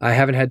 I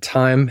haven't had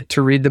time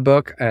to read the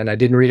book and I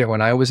didn't read it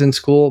when I was in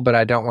school, but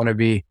I don't want to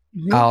be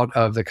out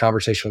of the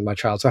conversation with my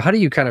child. So how do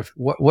you kind of,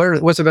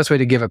 what's the best way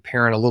to give a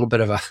parent a little bit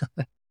of a,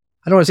 I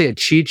don't want to say a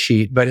cheat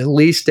sheet, but at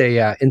least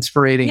a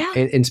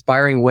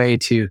inspiring way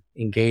to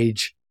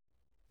engage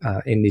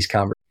in these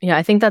conversations? Yeah,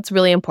 I think that's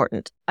really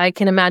important. I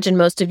can imagine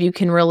most of you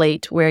can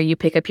relate where you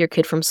pick up your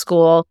kid from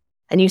school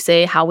and you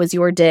say, "How was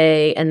your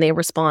day?" And they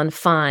respond,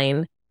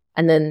 "Fine."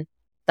 And then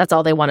that's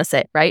all they want to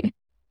say, right?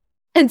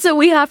 And so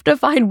we have to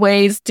find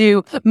ways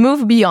to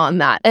move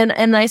beyond that.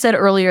 And I said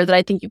earlier that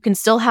I think you can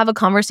still have a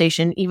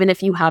conversation even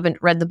if you haven't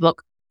read the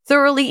book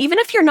thoroughly, even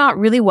if you're not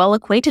really well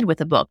acquainted with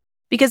the book,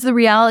 because the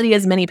reality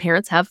is many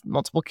parents have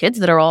multiple kids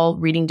that are all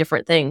reading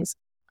different things.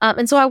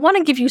 And so I want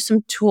to give you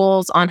some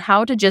tools on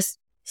how to just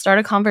start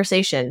a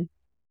conversation.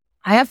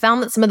 I have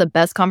found that some of the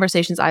best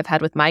conversations I've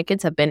had with my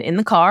kids have been in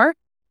the car,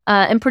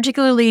 and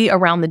particularly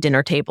around the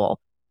dinner table.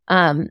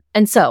 And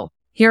so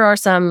here are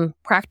some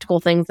practical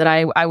things that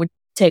I would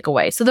take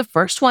away. So the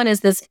first one is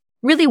this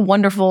really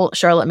wonderful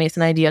Charlotte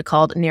Mason idea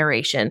called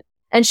narration.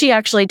 And she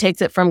actually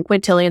takes it from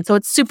Quintilian. So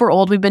it's super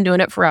old. We've been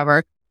doing it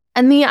forever.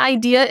 And the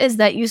idea is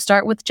that you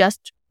start with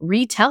just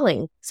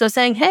retelling. So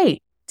saying, "Hey,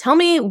 tell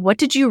me, what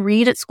did you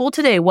read at school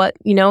today? What,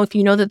 if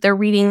you know that they're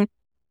reading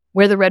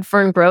Where the Red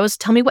Fern Grows,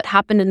 tell me what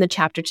happened in the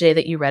chapter today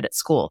that you read at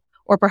school."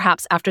 Or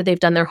perhaps after they've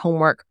done their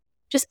homework,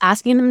 just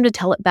asking them to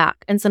tell it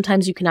back. And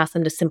sometimes you can ask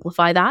them to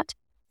simplify that.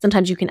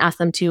 Sometimes you can ask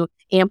them to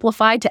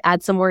amplify, to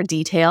add some more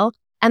detail.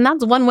 And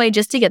that's one way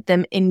just to get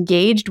them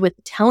engaged with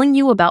telling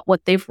you about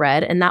what they've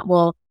read. And that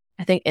will,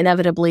 I think,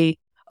 inevitably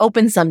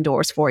open some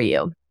doors for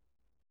you.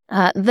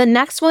 The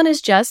next one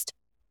is just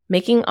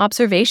making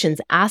observations,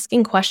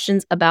 asking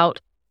questions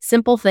about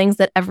simple things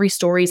that every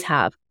stories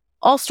have.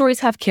 All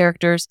stories have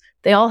characters.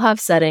 They all have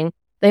setting.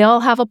 They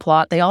all have a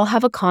plot. They all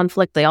have a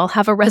conflict. They all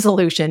have a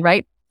resolution,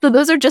 right? So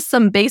those are just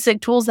some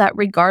basic tools that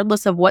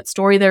regardless of what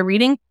story they're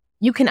reading,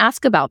 you can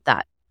ask about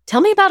that.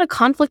 Tell me about a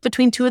conflict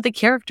between two of the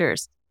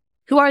characters.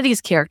 Who are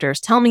these characters?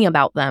 Tell me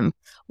about them.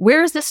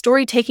 Where is this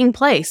story taking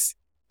place?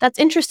 That's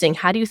interesting.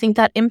 How do you think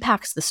that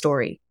impacts the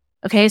story?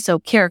 Okay, so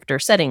character,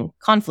 setting,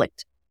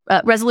 conflict,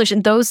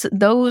 resolution, those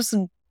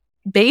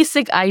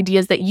basic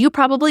ideas that you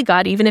probably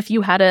got, even if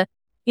you had a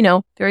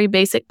very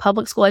basic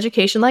public school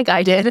education like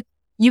I did,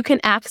 you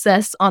can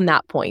access on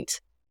that point.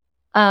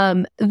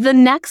 The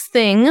next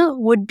thing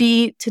would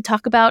be to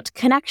talk about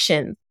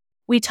connection.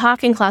 We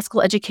talk in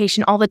classical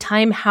education all the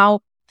time how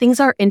things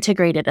are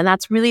integrated. And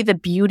that's really the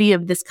beauty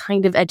of this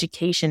kind of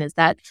education, is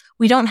that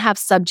we don't have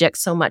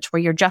subjects so much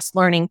where you're just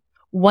learning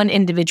one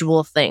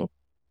individual thing.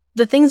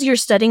 The things you're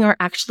studying are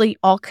actually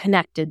all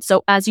connected.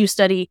 So as you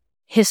study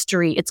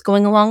history, it's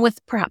going along with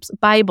perhaps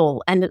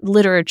Bible and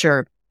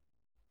literature,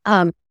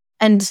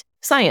 and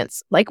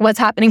science, like what's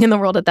happening in the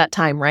world at that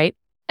time, right?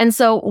 And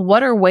so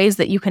what are ways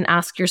that you can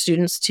ask your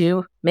students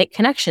to make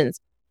connections?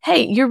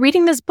 Hey, you're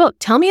reading this book.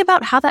 Tell me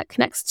about how that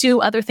connects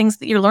to other things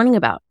that you're learning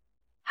about.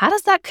 How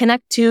does that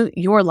connect to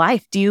your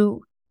life?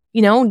 Do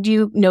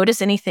you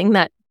notice anything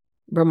that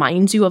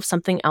reminds you of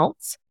something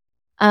else?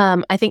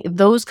 I think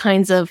those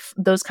kinds of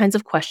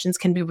questions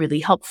can be really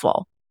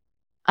helpful.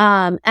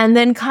 And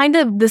then kind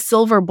of the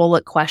silver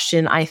bullet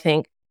question, I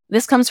think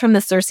this comes from the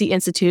Cersei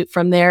Institute,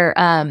 from their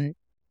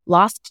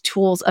lost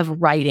tools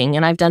of writing,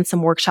 and I've done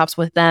some workshops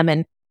with them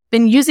and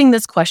been using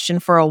this question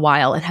for a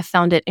while and have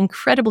found it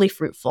incredibly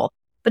fruitful.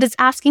 But it's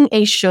asking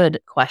a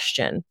should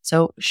question.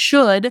 So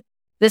should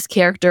this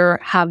character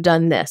have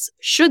done this?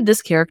 Should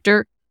this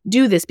character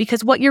do this?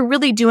 Because what you're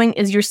really doing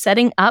is you're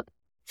setting up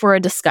for a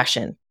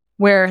discussion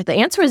where the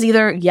answer is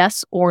either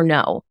yes or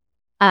no.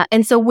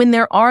 And so when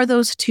there are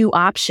those two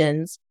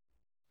options,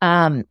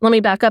 let me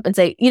back up and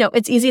say,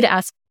 it's easy to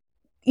ask,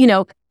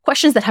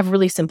 questions that have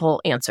really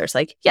simple answers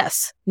like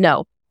yes,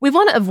 no. We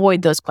want to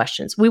avoid those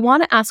questions. We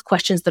want to ask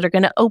questions that are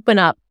going to open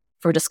up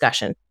for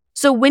discussion.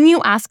 So when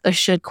you ask a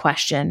should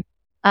question,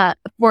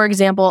 for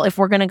example, if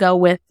we're going to go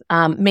with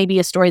maybe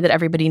a story that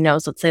everybody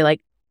knows, let's say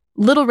like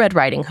Little Red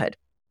Riding Hood.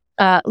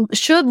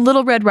 Should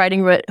Little Red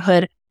Riding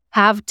Hood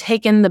have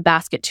taken the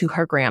basket to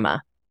her grandma?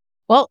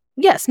 Well,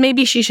 yes,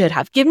 maybe she should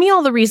have. Give me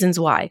all the reasons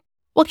why.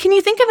 Well, can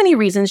you think of any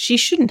reasons she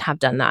shouldn't have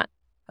done that?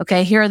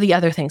 Okay, here are the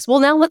other things. Well,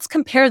 now let's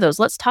compare those.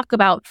 Let's talk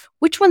about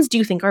which ones do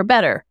you think are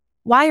better?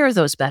 Why are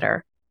those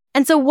better?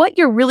 And so what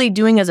you're really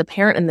doing as a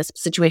parent in this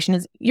situation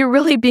is you're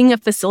really being a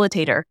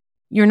facilitator.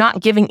 You're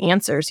not giving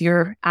answers.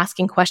 You're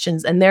asking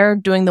questions and they're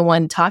doing the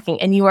one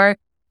talking and you are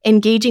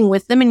engaging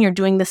with them and you're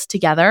doing this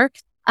together.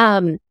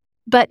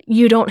 But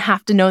you don't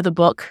have to know the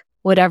book,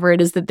 whatever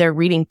it is that they're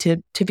reading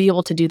to be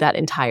able to do that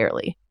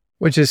entirely.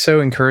 Which is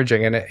so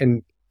encouraging.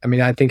 And I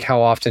mean, I think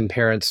how often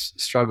parents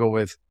struggle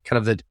with kind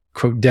of the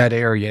quote dead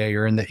air.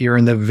 You're in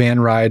the van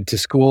ride to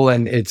school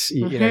and it's,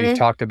 you've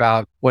talked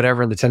about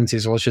whatever the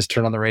tendencies, well, let's just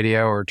turn on the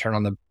radio or turn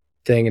on the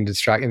thing and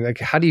distract. And like,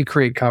 how do you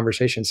create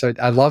conversation? So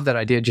I love that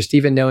idea. Just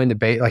even knowing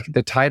like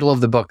the title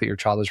of the book that your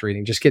child is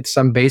reading, just get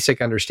some basic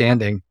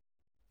understanding,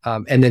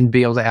 and then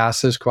be able to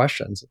ask those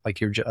questions. I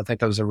think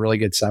that was a really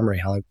good summary,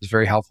 Holly. It was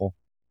very helpful.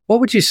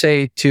 What would you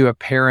say to a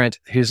parent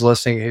who's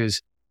listening,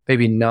 who's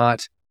maybe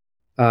not,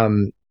 I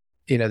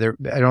don't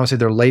want to say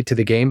they're late to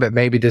the game, but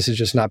maybe this has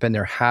just not been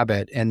their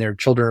habit and their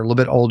children are a little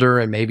bit older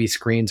and maybe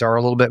screens are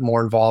a little bit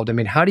more involved. I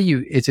mean,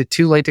 is it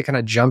too late to kind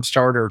of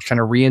jumpstart or kind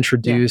of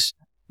reintroduce?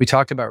 Yeah. We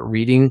talked about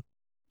reading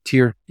to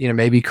your,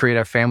 maybe create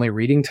a family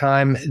reading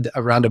time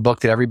around a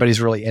book that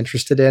everybody's really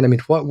interested in. I mean,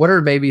 what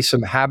are maybe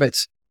some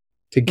habits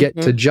to get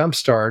to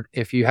jumpstart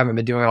if you haven't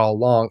been doing it all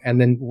along?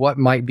 And then what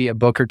might be a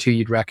book or two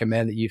you'd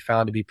recommend that you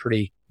found to be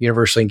pretty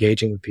universally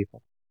engaging with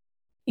people?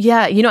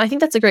 Yeah, I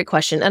think that's a great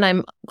question. And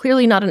I'm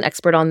clearly not an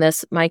expert on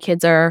this. My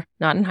kids are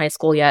not in high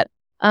school yet.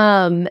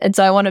 And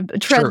so I want to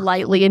tread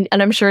lightly.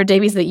 And I'm sure,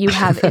 Davies, that you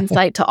have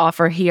insight to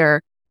offer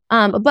here.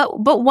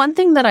 But one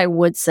thing that I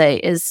would say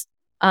is,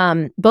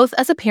 both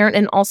as a parent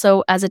and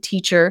also as a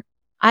teacher,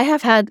 I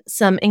have had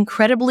some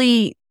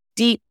incredibly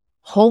deep,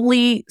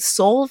 holy,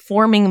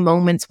 soul-forming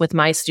moments with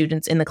my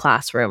students in the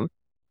classroom,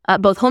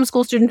 both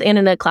homeschool students and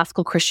in a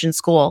classical Christian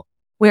school,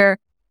 where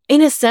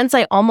in a sense,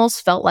 I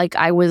almost felt like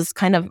I was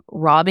kind of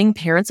robbing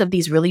parents of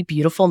these really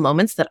beautiful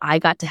moments that I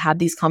got to have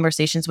these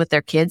conversations with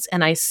their kids.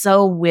 And I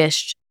so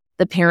wished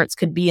the parents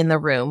could be in the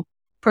room,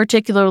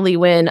 particularly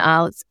when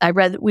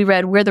we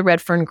read Where the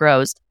Red Fern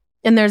Grows.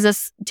 And there's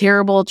this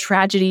terrible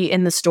tragedy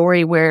in the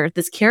story where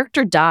this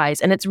character dies,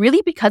 and it's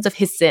really because of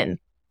his sin.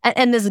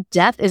 And this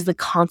death is the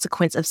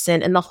consequence of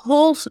sin. And the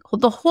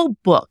whole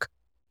book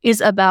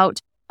is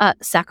about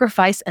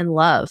sacrifice and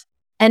love.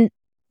 And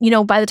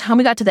by the time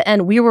we got to the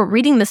end, we were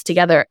reading this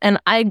together, and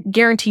I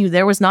guarantee you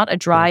there was not a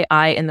dry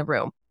eye in the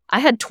room. I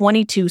had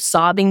 22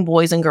 sobbing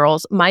boys and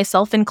girls,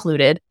 myself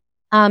included.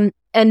 And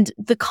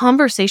the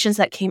conversations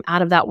that came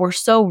out of that were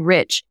so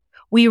rich.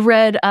 We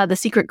read The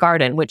Secret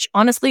Garden, which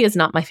honestly is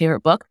not my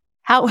favorite book.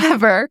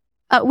 However,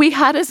 we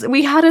had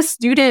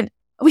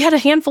a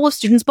handful of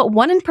students, but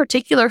one in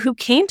particular who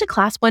came to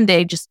class one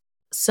day just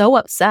so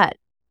upset.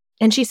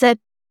 And she said,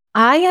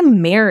 I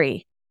am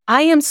Mary.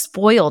 I am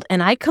spoiled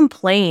and I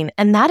complain,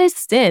 and that is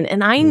sin,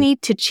 and I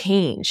need to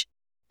change.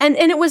 And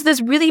it was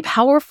this really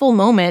powerful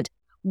moment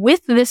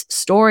with this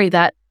story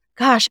that,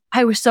 gosh,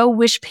 I so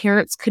wish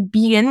parents could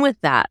be in with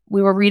that.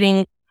 We were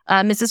reading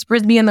Mrs.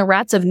 Frisbee and the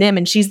Rats of Nim,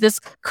 and she's this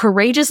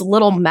courageous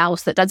little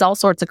mouse that does all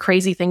sorts of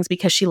crazy things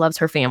because she loves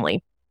her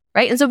family,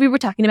 right? And so we were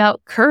talking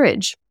about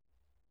courage.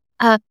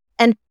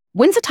 And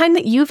when's the time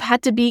that you've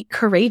had to be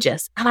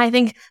courageous? And I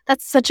think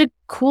that's such a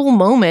cool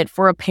moment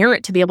for a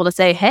parent to be able to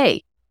say,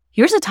 hey,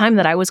 here's a time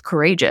that I was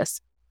courageous.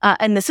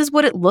 And this is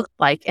what it looked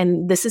like.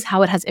 And this is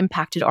how it has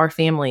impacted our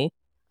family.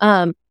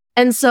 And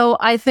so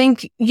I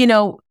think,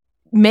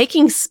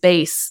 making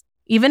space,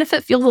 even if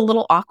it feels a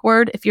little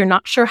awkward, if you're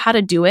not sure how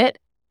to do it,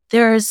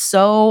 there is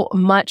so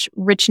much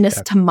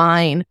richness to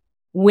mine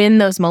when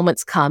those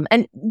moments come.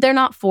 And they're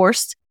not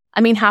forced. I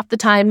mean, half the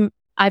time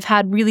I've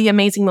had really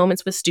amazing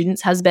moments with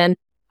students has been,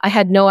 I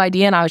had no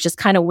idea and I was just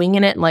kind of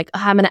winging it. And like,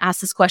 I'm going to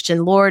ask this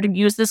question. Lord,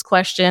 use this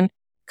question.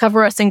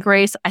 Cover us in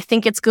grace. I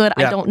think it's good.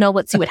 I don't know.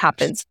 Let's see what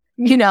happens,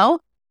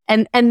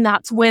 And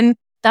that's when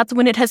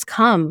it has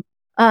come.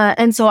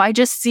 And so I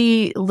just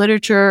see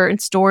literature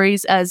and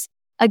stories as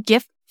a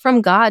gift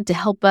from God to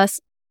help us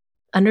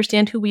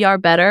understand who we are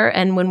better.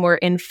 And when we're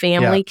in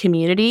family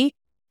community,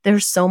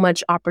 there's so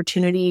much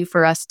opportunity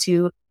for us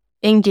to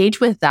engage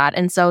with that.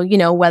 And so,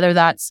 whether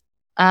that's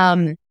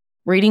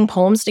reading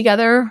poems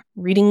together,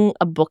 reading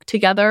a book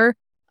together,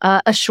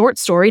 a short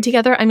story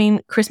together. I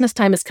mean, Christmas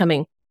time is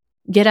coming.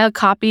 Get a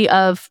copy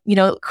of,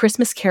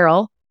 Christmas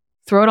Carol,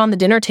 throw it on the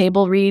dinner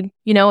table, read,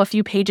 a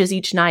few pages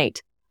each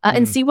night,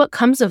 and see what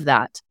comes of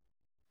that.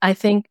 I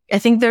think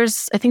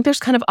there's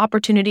kind of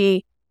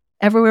opportunity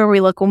everywhere we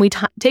look when we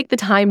take the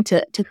time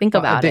to think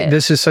about it.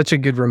 This is such a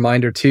good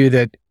reminder too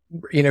that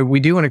we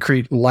do want to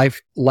create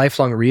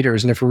lifelong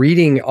readers, and if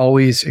reading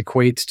always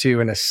equates to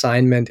an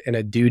assignment and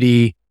a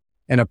duty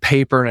and a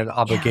paper and an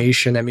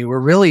obligation, I mean, we're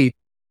really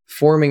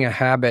forming a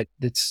habit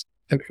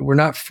we're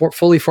not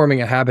fully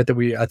forming a habit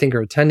that I think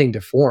are intending to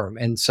form.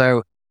 And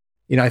so,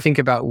 I think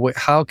about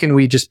how can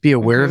we just be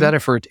aware of that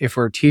if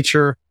we're a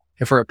teacher,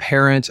 if we're a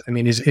parent. I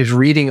mean, is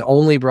reading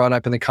only brought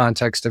up in the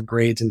context of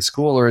grades in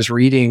school, or is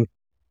reading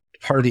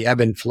part of the ebb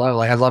and flow?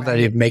 Like, I love that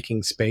idea of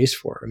making space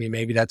for it. I mean,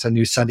 maybe that's a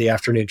new Sunday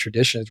afternoon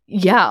tradition.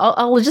 Yeah,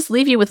 I'll just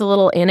leave you with a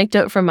little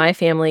anecdote from my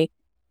family.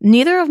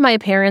 Neither of my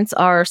parents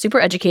are super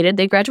educated.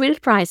 They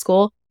graduated from high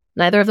school.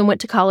 Neither of them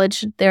went to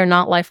college. They're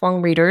not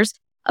lifelong readers,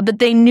 but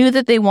they knew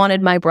that they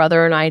wanted my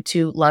brother and I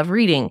to love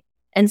reading.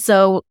 And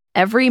so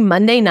every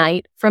Monday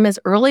night, from as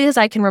early as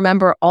I can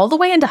remember all the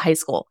way into high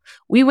school,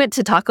 we went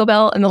to Taco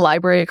Bell in the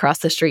library across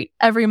the street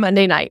every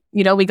Monday night.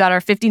 We got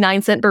our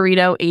 59-cent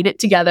burrito, ate it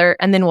together,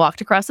 and then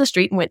walked across the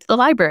street and went to the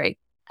library.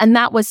 And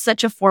that was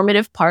such a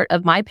formative part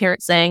of my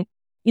parents saying,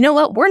 you know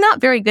what, we're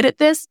not very good at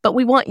this, but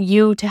we want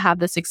you to have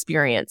this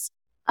experience.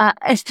 And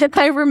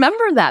I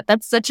remember that.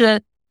 That's such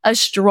a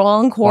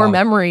strong core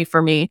memory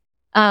for me.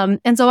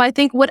 And so I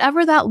think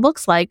whatever that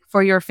looks like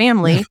for your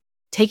family,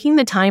 taking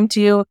the time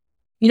to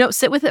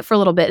sit with it for a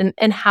little bit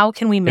and how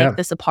can we make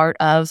this a part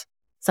of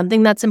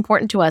something that's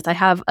important to us? I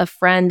have a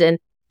friend and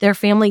their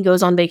family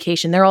goes on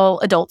vacation. They're all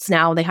adults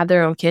now. They have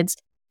their own kids.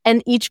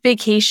 And each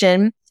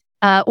vacation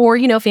or,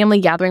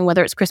 family gathering,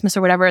 whether it's Christmas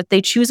or whatever,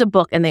 they choose a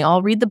book and they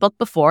all read the book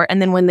before.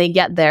 And then when they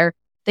get there,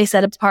 they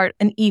set apart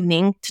an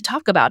evening to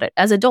talk about it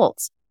as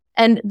adults.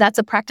 And that's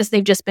a practice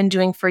they've just been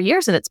doing for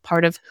years. And it's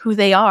part of who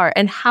they are.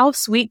 And how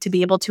sweet to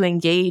be able to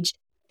engage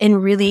in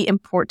really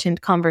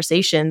important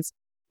conversations,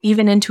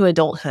 even into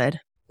adulthood.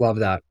 Love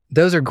that.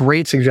 Those are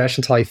great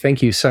suggestions, Holly.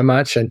 Thank you so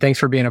much. And thanks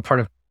for being a part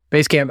of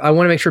Basecamp. I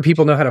want to make sure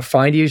people know how to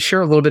find you.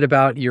 Share a little bit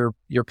about your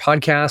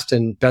podcast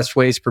and best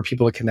ways for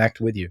people to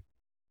connect with you.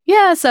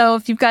 Yeah. So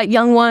if you've got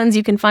young ones,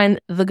 you can find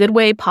The Good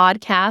Way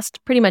Podcast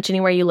pretty much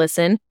anywhere you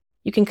listen.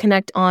 You can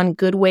connect on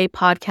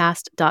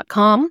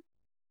goodwaypodcast.com.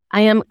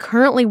 I am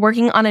currently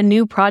working on a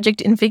new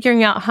project in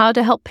figuring out how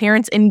to help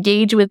parents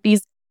engage with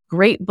these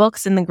great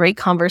books and the great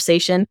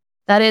conversation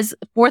that is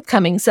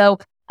forthcoming. So,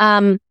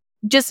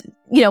 just,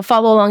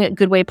 follow along at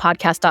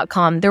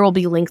goodwaypodcast.com. There will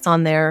be links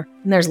on there,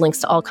 and there's links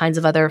to all kinds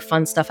of other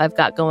fun stuff I've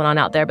got going on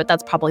out there, but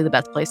that's probably the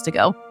best place to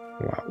go.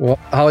 Wow. Well,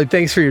 Holly,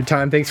 thanks for your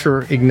time. Thanks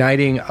for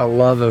igniting a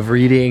love of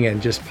reading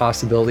and just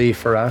possibility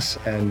for us,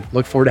 and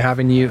look forward to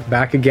having you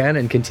back again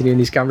and continuing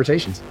these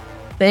conversations.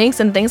 Thanks,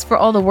 and thanks for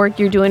all the work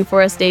you're doing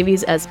for us,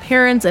 Davies, as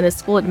parents and as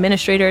school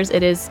administrators.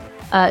 It is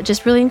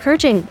just really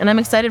encouraging, and I'm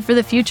excited for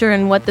the future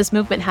and what this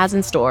movement has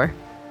in store.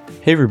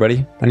 Hey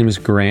everybody, my name is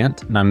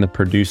Grant and I'm the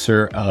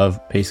producer of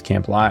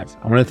Basecamp Live.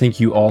 I want to thank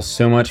you all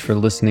so much for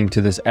listening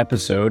to this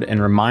episode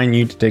and remind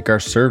you to take our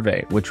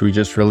survey, which we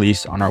just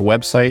released on our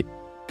website.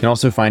 You can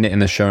also find it in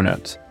the show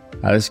notes.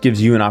 This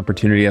gives you an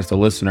opportunity as the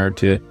listener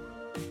to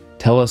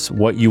tell us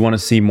what you want to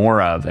see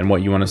more of and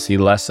what you want to see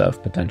less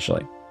of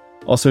potentially.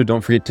 Also,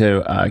 don't forget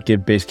to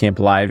give Basecamp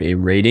Live a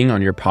rating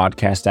on your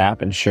podcast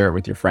app and share it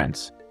with your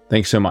friends.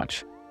 Thanks so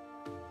much.